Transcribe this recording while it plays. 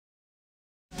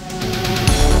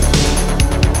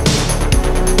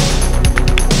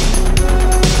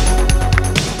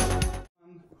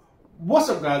What's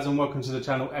up guys, and welcome to the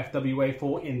channel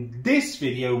FWA4. In this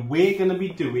video we're going to be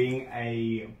doing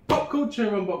a Popcultcha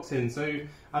unboxing. So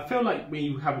I feel like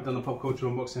we haven't done a Popcultcha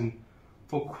unboxing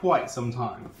for quite some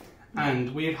time,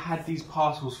 and we have had these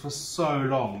parcels for so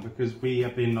long because we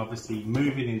have been obviously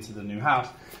moving into the new house,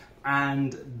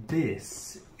 and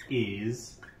this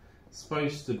is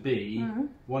supposed to be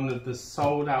one of the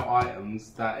sold out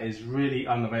items that is really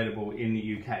unavailable in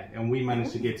the UK, and we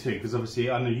managed to get two because obviously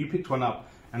I know you picked one up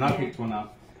and I picked one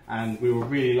up, and we were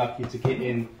really lucky to get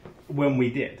in when we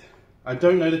did. I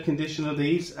don't know the condition of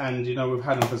these, and you know we've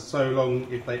had them for so long,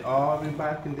 if they are in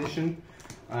bad condition.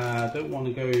 I don't want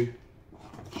to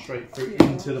go straight through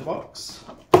into the box,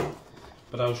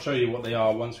 but I'll show you what they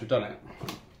are once we've done it.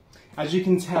 As you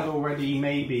can tell already,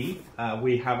 maybe,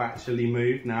 we have actually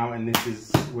moved now, and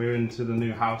we're into the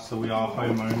new house, so we are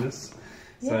homeowners.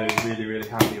 So really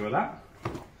happy with that.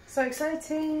 So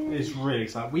exciting. It's really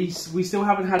exciting. We still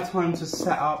haven't had time to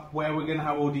set up where we're going to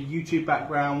have all the YouTube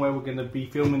background, where we're going to be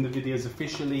filming the videos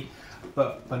officially.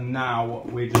 But for now,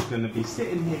 we're just going to be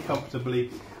sitting here comfortably,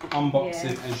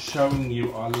 unboxing and showing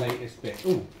you our latest bit.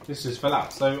 Oh, this is for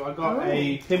that. So I got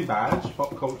a pin badge,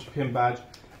 Popcultcha pin badge,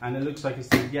 and it looks like it's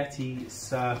the Yeti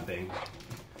surfing.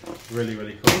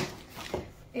 Really cool.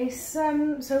 It's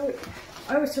so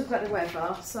I always talk about the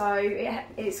weather, so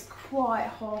it's quite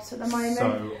hot at the moment.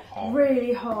 So hot.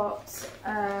 Really hot.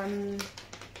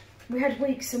 We had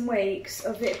weeks and weeks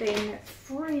of it being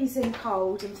freezing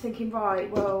cold and thinking, right,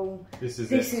 well, this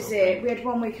is it. We had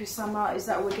 1 week of summer, is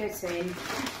that all we're getting?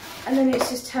 And then it's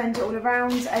just turned it all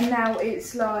around, and now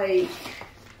it's like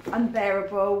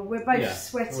unbearable. We're both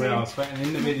sweating. We are sweating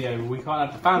in the video. We can't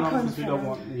have the fan on because we don't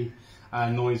want the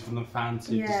noise from the fan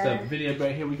to disturb the video,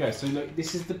 but here we go. So look,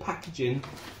 this is the packaging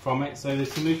from it. So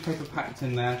there's some newspaper packed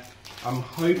in there. I'm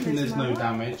hoping there's no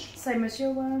damage. Same as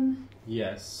your one.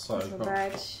 Yes, so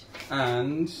badge.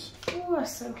 And oh,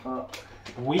 that's so hot.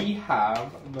 We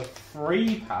have the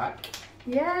 3-pack.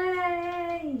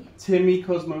 Yay! Timmy,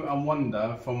 Cosmo and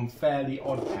Wonder from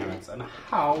fairlyoddparents, and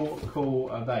how cool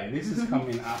are they? This has come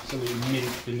in absolutely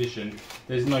mint condition.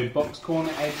 There's no box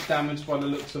corner edge damage by the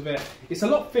looks of it. It's a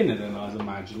lot thinner than I was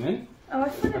imagining. Oh, I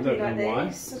thought it would be like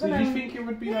this. Did you think it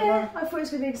would be like that? I thought it was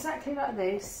going to be exactly like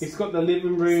this. It's got the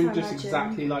living room just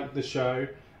exactly like the show.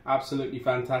 Absolutely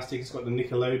fantastic. It's got the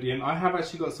Nickelodeon. I have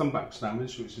actually got some box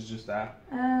damage, which is just there.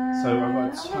 So I've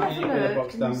got a tiny bit of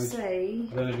box damage.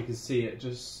 I don't know if you can see it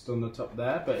just on the top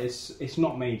there, but it's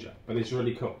not major, but it's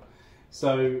really cool.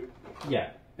 So yeah,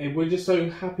 and we're just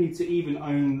so happy to even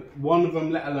own one of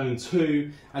them, let alone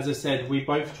two. As I said, we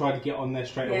both tried to get on there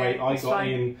straight away. I got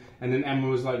in, and then Emma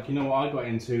was like, you know what, I got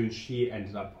in too, and she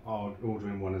ended up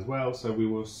ordering one as well. So we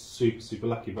were super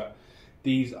lucky. But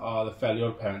these are the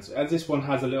fairlyoddparents. As this one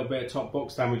has a little bit of top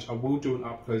box damage, I will do an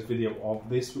up close video of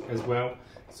this as well,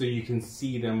 so you can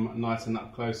see them nice and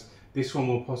up close. This one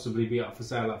will possibly be up for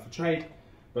sale, up for trade,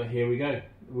 but here we go.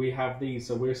 We have these,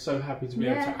 so we're so happy to be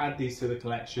able to add these to the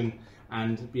collection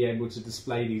and be able to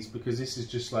display these, because this is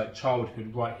just like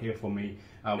childhood right here for me.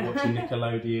 Watching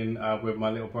Nickelodeon with my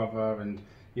little brother, and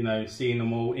you know, seeing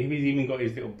them all. He's even got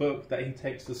his little book that he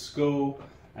takes to school,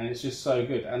 and it's just so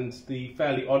good. And the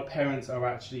fairlyoddparents are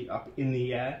actually up in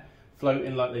the air,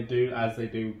 floating like they do, as they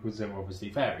do, because they're obviously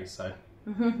fairies. So,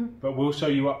 but we'll show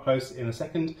you up close in a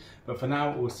second. But for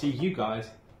now, we'll see you guys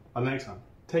on the next one.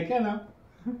 Take care now.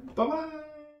 Bye bye.